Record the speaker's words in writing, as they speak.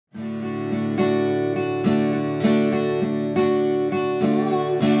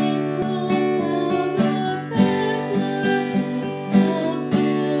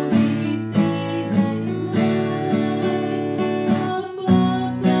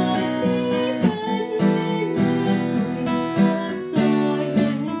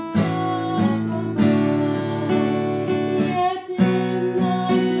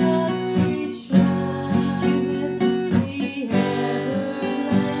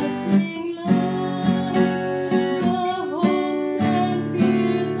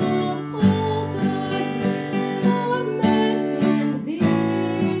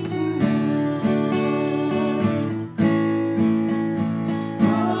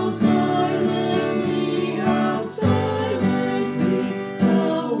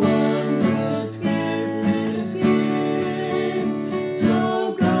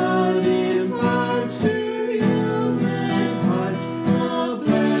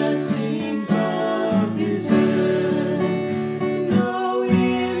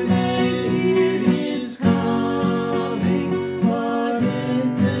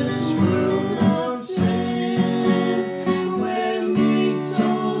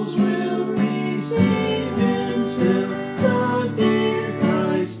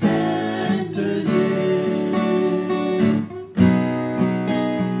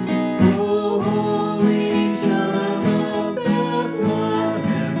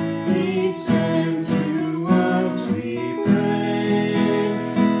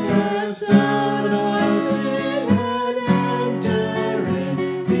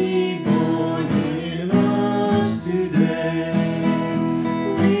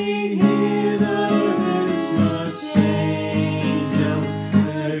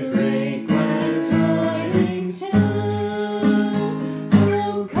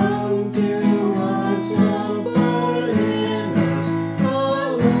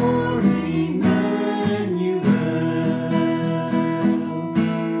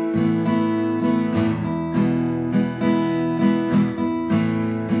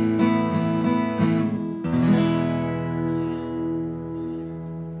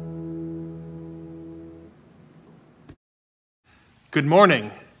Good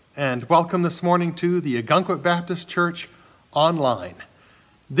morning, and welcome this morning to the Ogunquit Baptist Church online.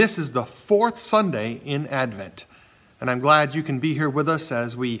 This is the fourth Sunday in Advent, and I'm glad you can be here with us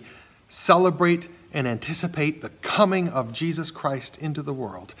as we celebrate and anticipate the coming of Jesus Christ into the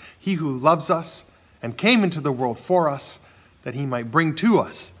world. He who loves us and came into the world for us, that he might bring to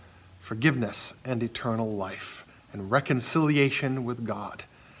us forgiveness and eternal life and reconciliation with God.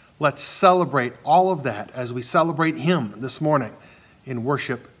 Let's celebrate all of that as we celebrate him this morning in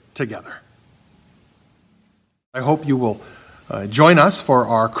worship together. I hope you will join us for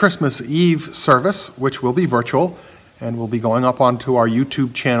our Christmas Eve service, which will be virtual and will be going up onto our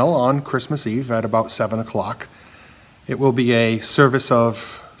YouTube channel on Christmas Eve at about 7 o'clock. It will be a service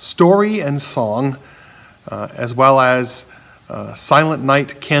of story and song, as well as silent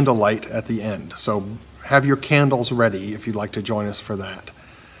night candlelight at the end. So have your candles ready if you'd like to join us for that.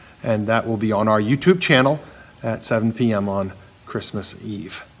 And that will be on our YouTube channel at 7 p.m. on Christmas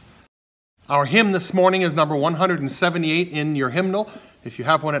Eve. Our hymn this morning is number 178 in your hymnal, if you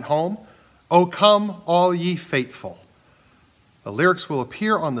have one at home. O come, all ye faithful. The lyrics will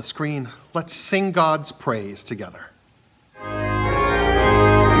appear on the screen. Let's sing God's praise together.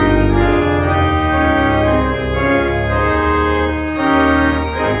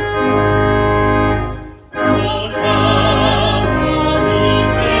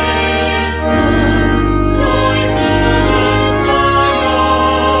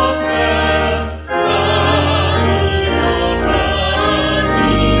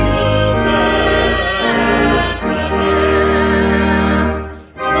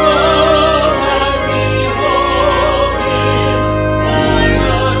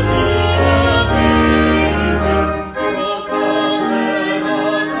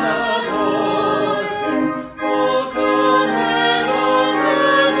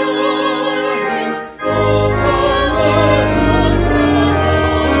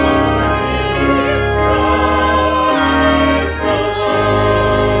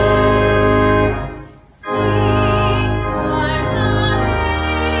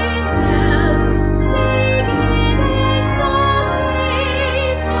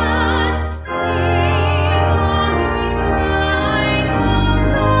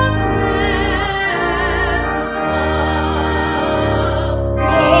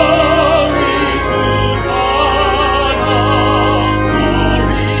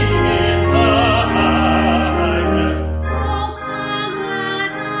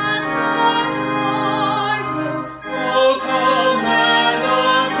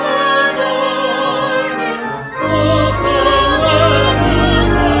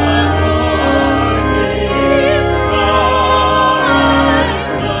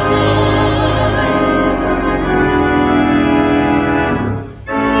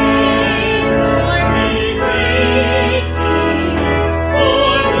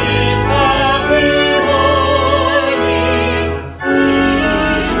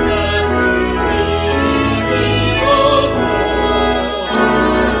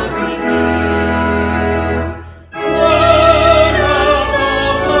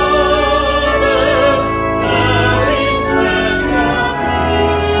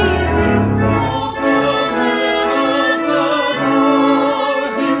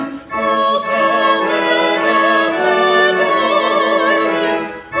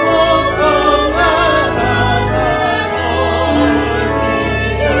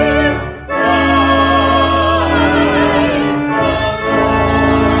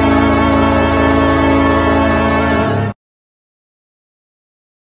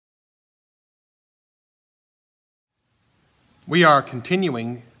 We are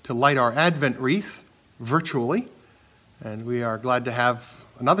continuing to light our Advent wreath virtually, and we are glad to have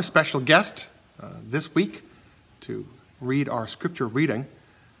another special guest this week to read our scripture reading.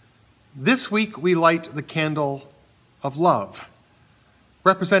 This week we light the candle of love,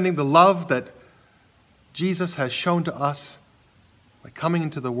 representing the love that Jesus has shown to us by coming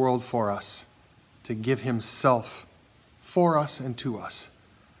into the world for us to give himself for us and to us.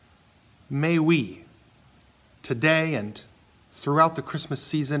 May we, today and throughout the Christmas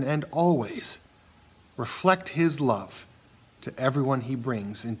season and always, reflect his love to everyone he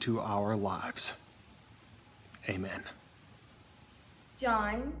brings into our lives. Amen.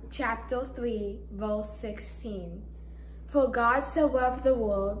 John chapter 3, verse 16. For God so loved the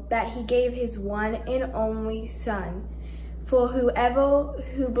world that he gave his one and only Son, for whoever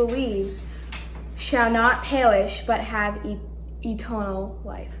who believes shall not perish but have eternal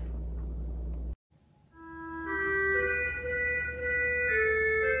life.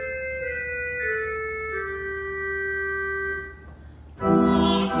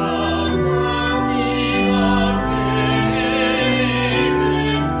 O come, worthy of day.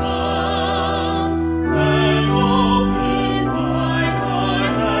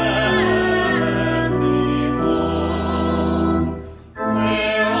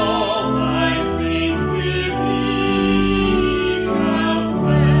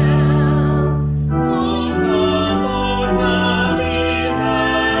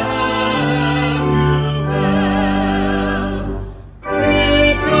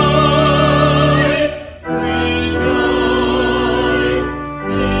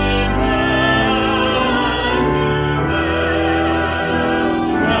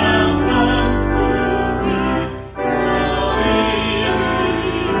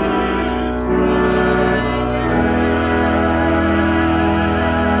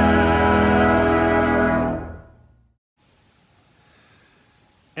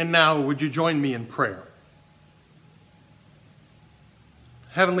 Now, would you join me in prayer?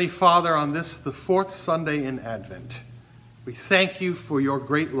 Heavenly Father, on this, the fourth Sunday in Advent, we thank you for your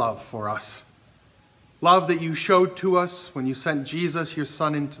great love for us. Love that you showed to us when you sent Jesus, your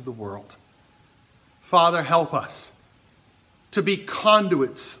Son, into the world. Father, help us to be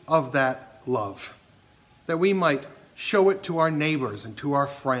conduits of that love, that we might show it to our neighbors and to our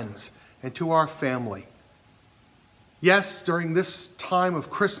friends and to our family. Yes, during this time of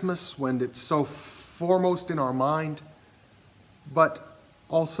Christmas when it's so foremost in our mind, but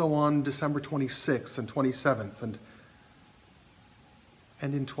also on December 26th and 27th and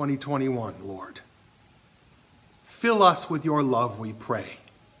in 2021, Lord. Fill us with your love, we pray,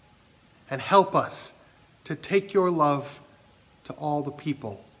 and help us to take your love to all the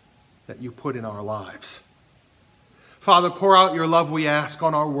people that you put in our lives. Father, pour out your love, we ask,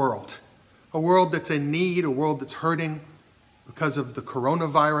 on our world, a world that's in need, a world that's hurting because of the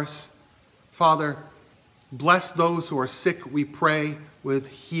coronavirus. Father, bless those who are sick, we pray, with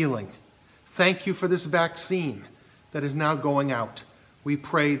healing. Thank you for this vaccine that is now going out. We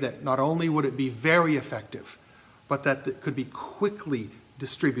pray that not only would it be very effective, but that it could be quickly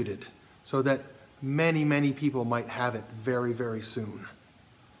distributed so that many, many people might have it very, very soon.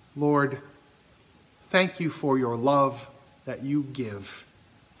 Lord, thank you for your love that you give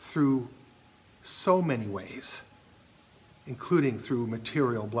through so many ways, including through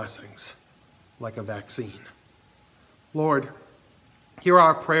material blessings like a vaccine. Lord, hear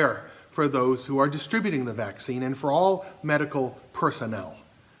our prayer for those who are distributing the vaccine and for all medical personnel.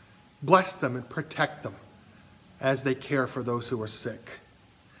 Bless them and protect them as they care for those who are sick.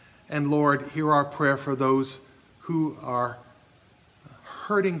 And Lord, hear our prayer for those who are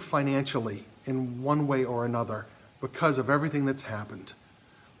hurting financially in one way or another because of everything that's happened.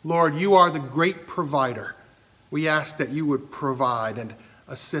 Lord, you are the great provider. We ask that you would provide and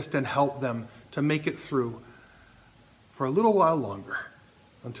assist and help them to make it through for a little while longer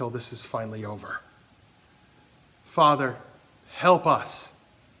until this is finally over. Father, help us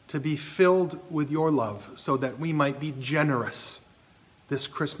to be filled with your love so that we might be generous this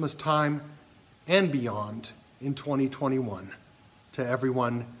Christmas time and beyond in 2021 to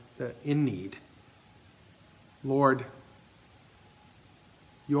everyone in need. Lord,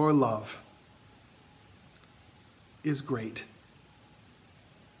 your love is great.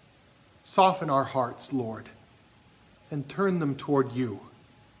 Soften our hearts, Lord, and turn them toward you,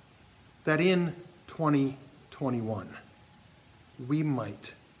 that in 2021 we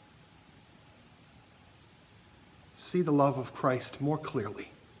might see the love of Christ more clearly,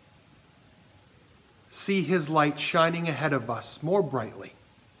 see his light shining ahead of us more brightly,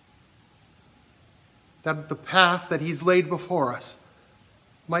 that the path that he's laid before us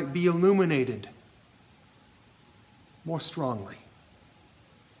might be illuminated more strongly,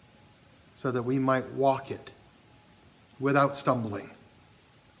 so that we might walk it without stumbling,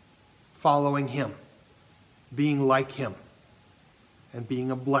 following him, being like him, and being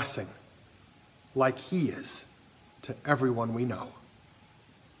a blessing like he is to everyone we know.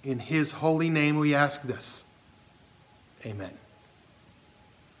 In his holy name we ask this. Amen.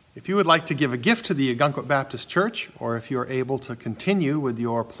 If you would like to give a gift to the Ogunquit Baptist Church, or if you're able to continue with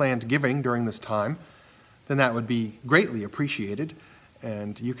your planned giving during this time, then that would be greatly appreciated.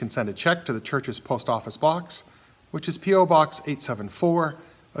 And you can send a check to the church's post office box, which is P.O. Box 874,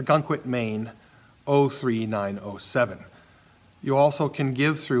 Ogunquit, Maine, 03907. You also can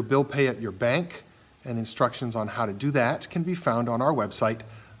give through bill pay at your bank, and instructions on how to do that can be found on our website,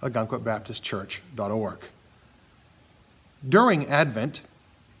 ogunquitbaptistchurch.org. During Advent,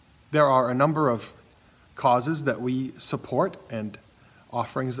 there are a number of causes that we support and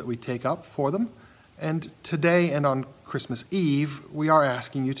offerings that we take up for them. And today and on Christmas Eve, we are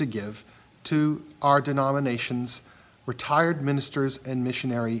asking you to give to our denomination's Retired Ministers and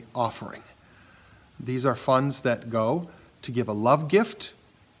Missionary Offering. These are funds that go to give a love gift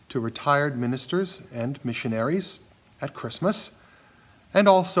to retired ministers and missionaries at Christmas, and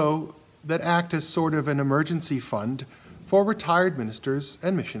also that act as sort of an emergency fund for retired ministers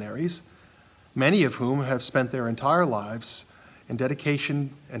and missionaries, many of whom have spent their entire lives in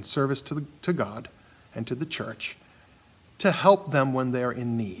dedication and service to God and to the church, to help them when they're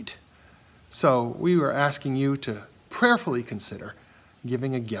in need. So we are asking you to prayerfully consider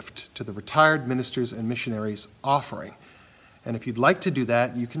giving a gift to the Retired Ministers and Missionaries Offering. And if you'd like to do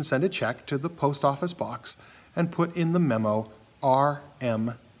that, you can send a check to the post office box and put in the memo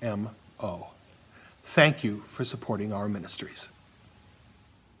RMMO. Thank you for supporting our ministries.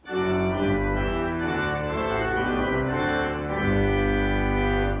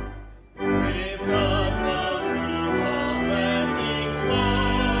 Praise God from whom all blessings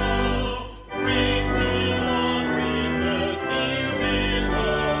flow.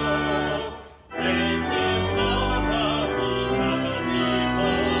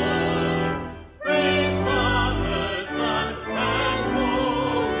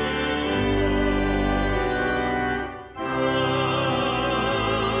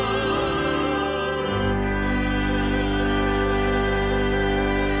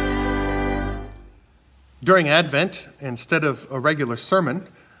 During Advent, instead of a regular sermon,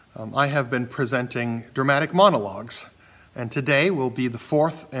 I have been presenting dramatic monologues, and today will be the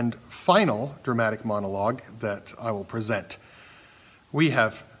fourth and final dramatic monologue that I will present. We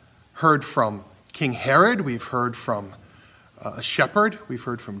have heard from King Herod, we've heard from a shepherd, we've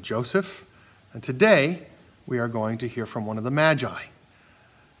heard from Joseph, and today we are going to hear from one of the Magi.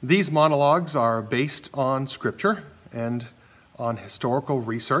 These monologues are based on scripture and on historical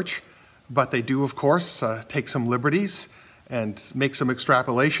research, but they do, of course, take some liberties and make some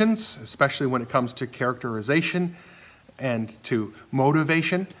extrapolations, especially when it comes to characterization and to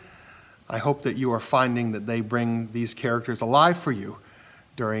motivation. I hope that you are finding that they bring these characters alive for you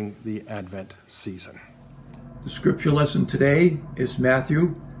during the Advent season. The scripture lesson today is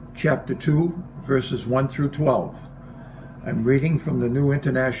Matthew chapter 2, verses 1 through 12. I'm reading from the New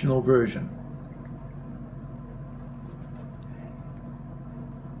International Version.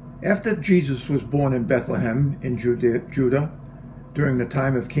 After Jesus was born in Bethlehem in Judah, during the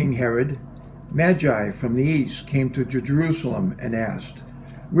time of King Herod, Magi from the east came to Jerusalem and asked,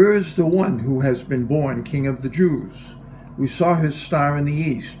 "Where is the one who has been born King of the Jews? We saw his star in the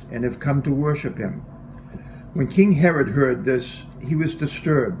east and have come to worship him." When King Herod heard this, he was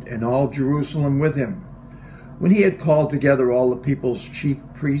disturbed, and all Jerusalem with him. When he had called together all the people's chief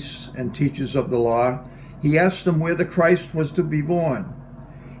priests and teachers of the law, he asked them where the Christ was to be born.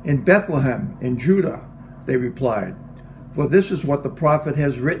 "In Bethlehem, in Judah," they replied, "for this is what the prophet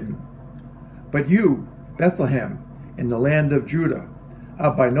has written. But you, Bethlehem, in the land of Judah, are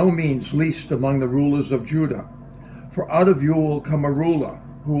by no means least among the rulers of Judah. For out of you will come a ruler,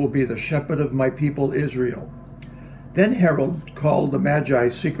 who will be the shepherd of my people Israel." Then Herod called the Magi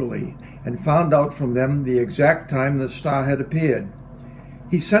secretly, and found out from them the exact time the star had appeared.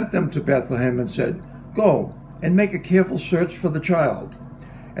 He sent them to Bethlehem and said, "Go and make a careful search for the child.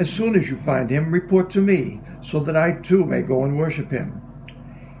 As soon as you find him, report to me, so that I too may go and worship him."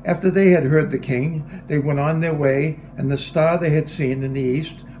 After they had heard the king, they went on their way, and the star they had seen in the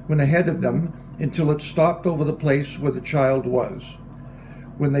east went ahead of them until it stopped over the place where the child was.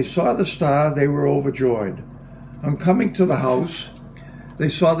 When they saw the star, they were overjoyed. On coming to the house, they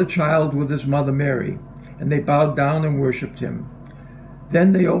saw the child with his mother Mary, and they bowed down and worshipped him.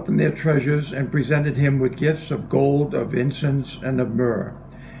 Then they opened their treasures and presented him with gifts of gold, of incense, and of myrrh.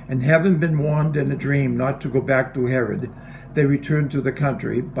 And having been warned in a dream not to go back to Herod, they returned to the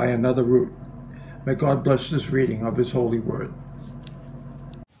country by another route. May God bless this reading of his holy word.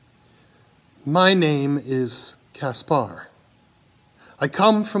 My name is Caspar. I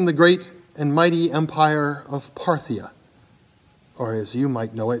come from the great and mighty empire of Parthia, or as you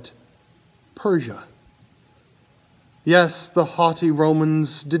might know it, Persia. Yes, the haughty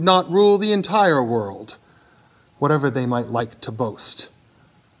Romans did not rule the entire world, whatever they might like to boast.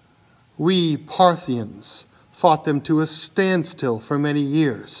 We Parthians fought them to a standstill for many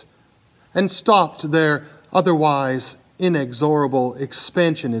years and stopped their otherwise inexorable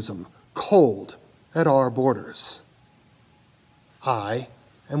expansionism cold at our borders. I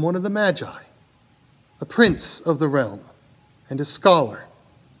am one of the Magi, a prince of the realm and a scholar.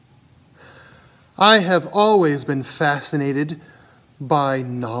 I have always been fascinated by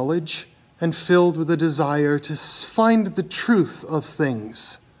knowledge and filled with a desire to find the truth of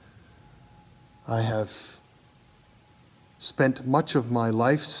things. I have spent much of my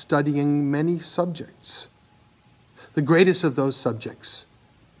life studying many subjects. The greatest of those subjects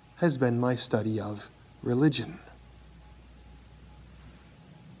has been my study of religion.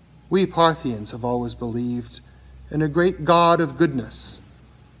 We Parthians have always believed in a great God of goodness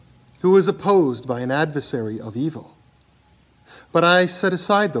who was opposed by an adversary of evil. But I set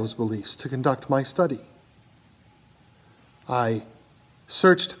aside those beliefs to conduct my study. I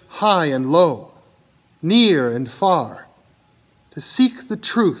searched high and low, near and far, to seek the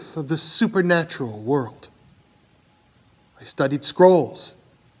truth of the supernatural world. I studied scrolls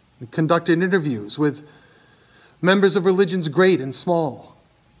and conducted interviews with members of religions great and small,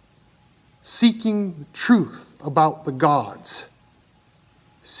 seeking the truth about the gods,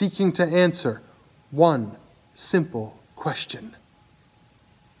 seeking to answer one simple question: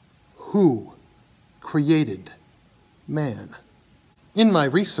 who created man? In my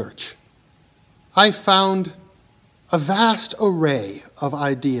research, I found a vast array of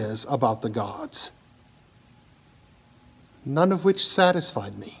ideas about the gods, none of which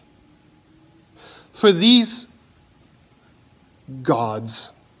satisfied me. For these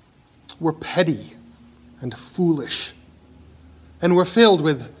gods were petty and foolish, and were filled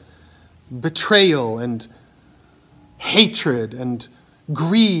with betrayal and hatred and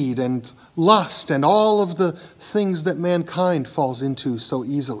greed and lust and all of the things that mankind falls into so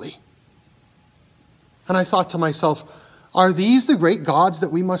easily. And I thought to myself, are these the great gods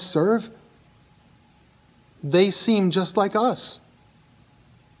that we must serve? They seem just like us.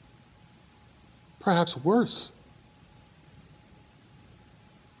 Perhaps worse.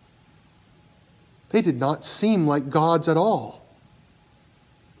 They did not seem like gods at all,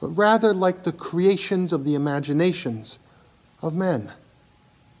 but rather like the creations of the imaginations of men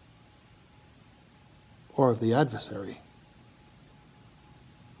or of the adversary.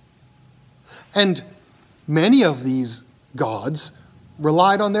 And many of these gods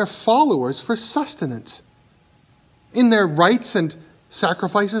relied on their followers for sustenance. In their rites and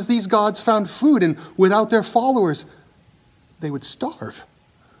sacrifices, these gods found food, and without their followers, they would starve.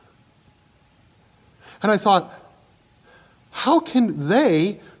 And I thought, how can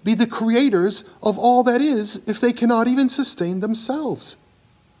they be the creators of all that is if they cannot even sustain themselves?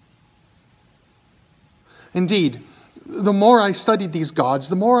 Indeed, the more I studied these gods,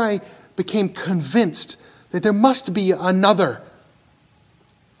 the more I became convinced that there must be another,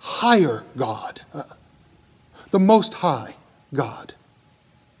 higher God, the Most High God.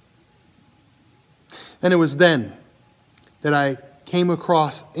 And it was then that I came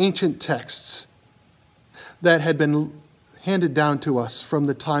across ancient texts that had been handed down to us from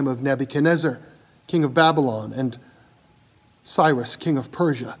the time of Nebuchadnezzar, king of Babylon, and Cyrus, king of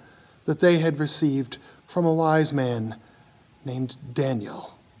Persia, that they had received from a wise man named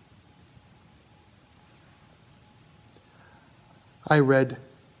Daniel. I read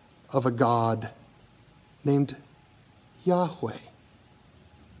of a God named Yahweh,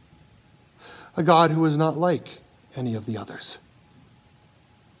 a God who was not like any of the others,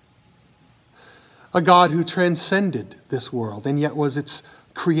 a God who transcended this world and yet was its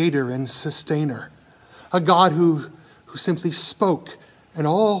creator and sustainer, a God who simply spoke and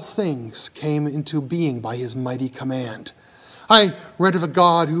all things came into being by his mighty command. I read of a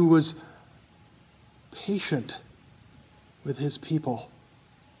God who was patient with his people,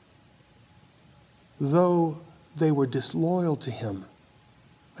 though they were disloyal to him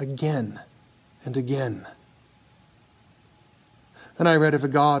again and again. And I read of a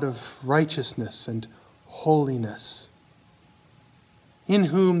God of righteousness and holiness, in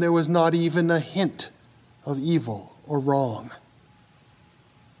whom there was not even a hint of evil or wrong.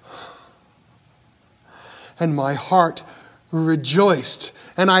 And my heart rejoiced,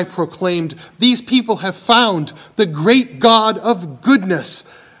 and I proclaimed, these people have found the great God of goodness,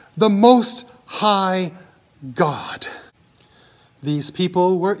 the Most High God. These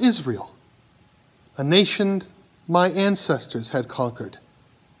people were Israel, a nation my ancestors had conquered,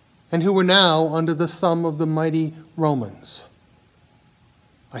 and who were now under the thumb of the mighty Romans.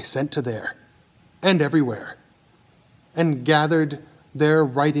 I sent to there and everywhere, and gathered their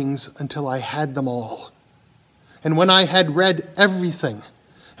writings until I had them all. And when I had read everything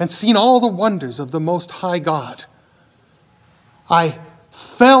and seen all the wonders of the Most High God, I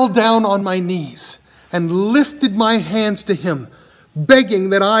fell down on my knees and lifted my hands to him, begging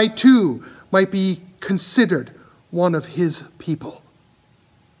that I too might be considered one of his people.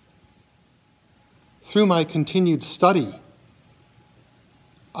 Through my continued study,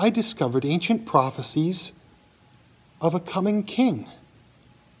 I discovered ancient prophecies of a coming king.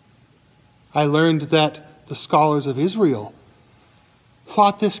 I learned that the scholars of Israel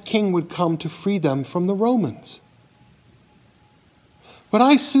thought this king would come to free them from the Romans. But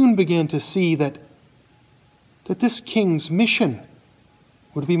I soon began to see that this king's mission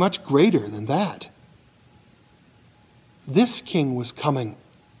would be much greater than that. This king was coming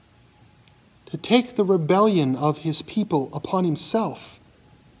to take the rebellion of his people upon himself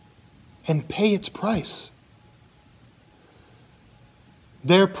and pay its price.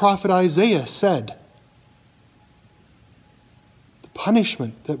 Their prophet Isaiah said, "The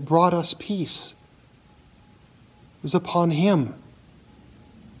punishment that brought us peace was upon him,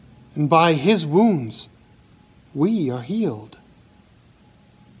 and by his wounds we are healed."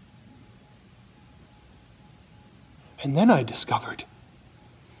 And then I discovered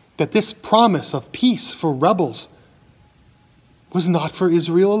that this promise of peace for rebels was not for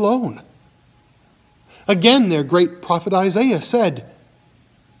Israel alone. Again, their great prophet Isaiah said,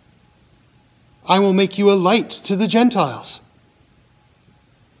 "I will make you a light to the Gentiles,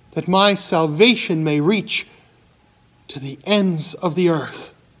 that my salvation may reach to the ends of the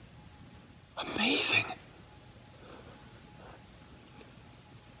earth." Amazing.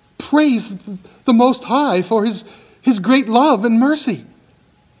 Praise the Most High for his great love and mercy.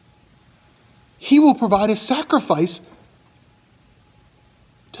 He will provide a sacrifice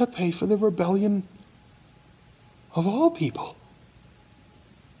to pay for the rebellion of all people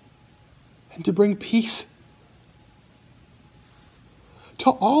and to bring peace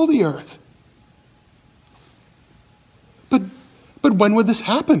to all the earth. But when would this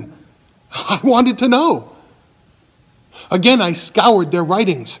happen? I wanted to know. Again, I scoured their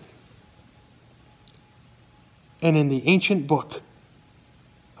writings. And in the ancient book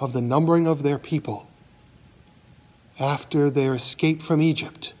of the numbering of their people, after their escape from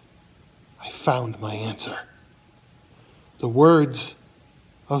Egypt, I found my answer. The words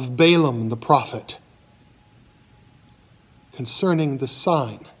of Balaam the prophet concerning the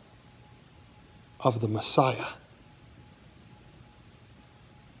sign of the Messiah.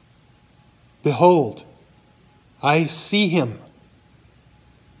 Behold, I see him,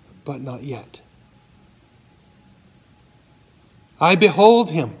 but not yet. I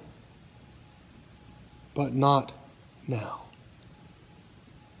behold him, but not now.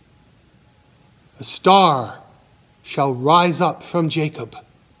 A star shall rise up from Jacob,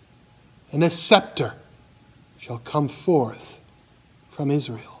 and a scepter shall come forth from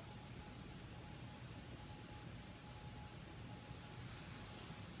Israel.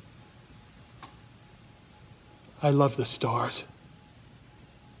 I love the stars.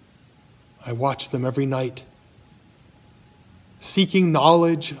 I watch them every night, seeking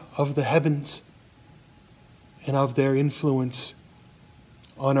knowledge of the heavens and of their influence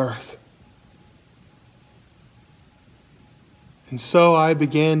on earth. And so I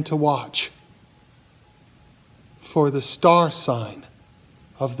began to watch for the star sign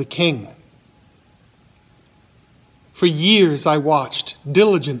of the King. For years I watched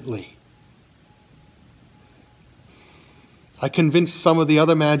diligently. I convinced some of the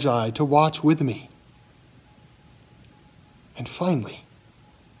other magi to watch with me. And finally,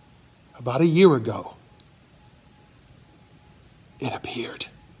 about a year ago, it appeared.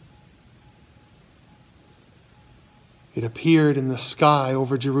 It appeared in the sky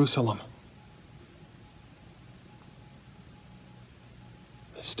over Jerusalem.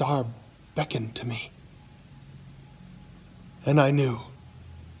 The star beckoned to me, and I knew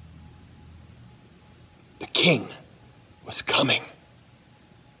the King was coming.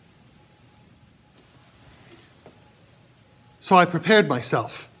 So I prepared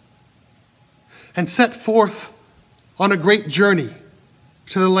myself and set forth on a great journey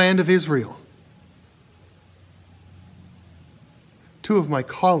to the land of Israel. 2 of my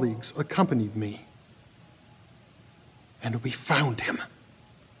colleagues accompanied me, and we found him,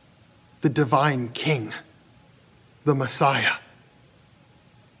 the divine King, the Messiah,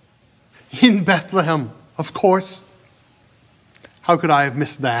 in Bethlehem, of course. How could I have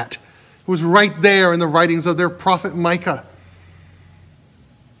missed that? It was right there in the writings of their prophet Micah.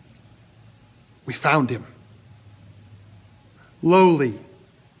 We found him, lowly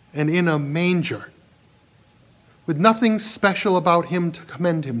and in a manger, with nothing special about him to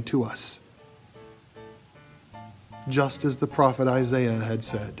commend him to us, just as the prophet Isaiah had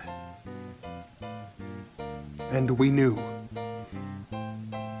said. And we knew.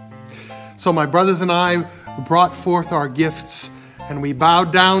 So my brothers and I brought forth our gifts, and we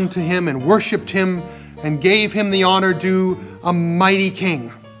bowed down to him and worshiped him and gave him the honor due a mighty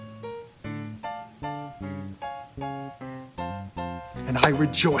king. And I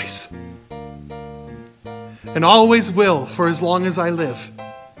rejoice, and always will for as long as I live,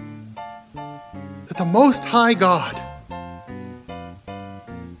 that the Most High God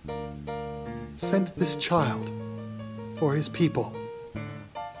sent this child for his people,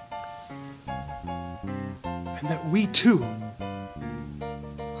 and that we too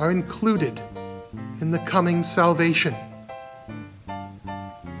are included in the coming salvation.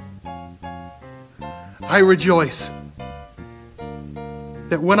 I rejoice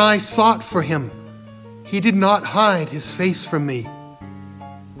that when I sought for him, he did not hide his face from me,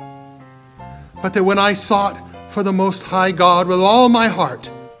 but that when I sought for the Most High God with all my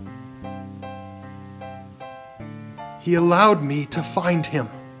heart, he allowed me to find him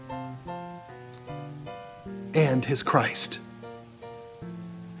and his Christ.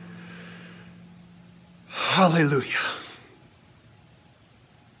 Hallelujah.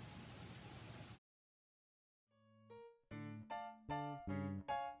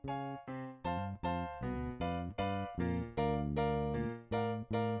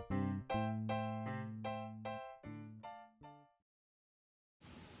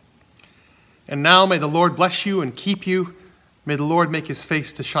 And now may the Lord bless you and keep you. May the Lord make his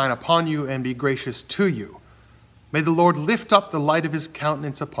face to shine upon you and be gracious to you. May the Lord lift up the light of his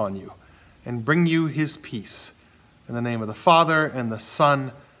countenance upon you and bring you his peace. In the name of the Father, and the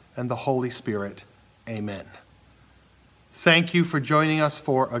Son, and the Holy Spirit. Amen. Thank you for joining us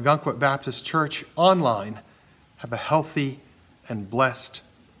for Ogunquit Baptist Church online. Have a healthy and blessed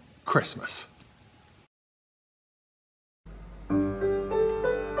Christmas.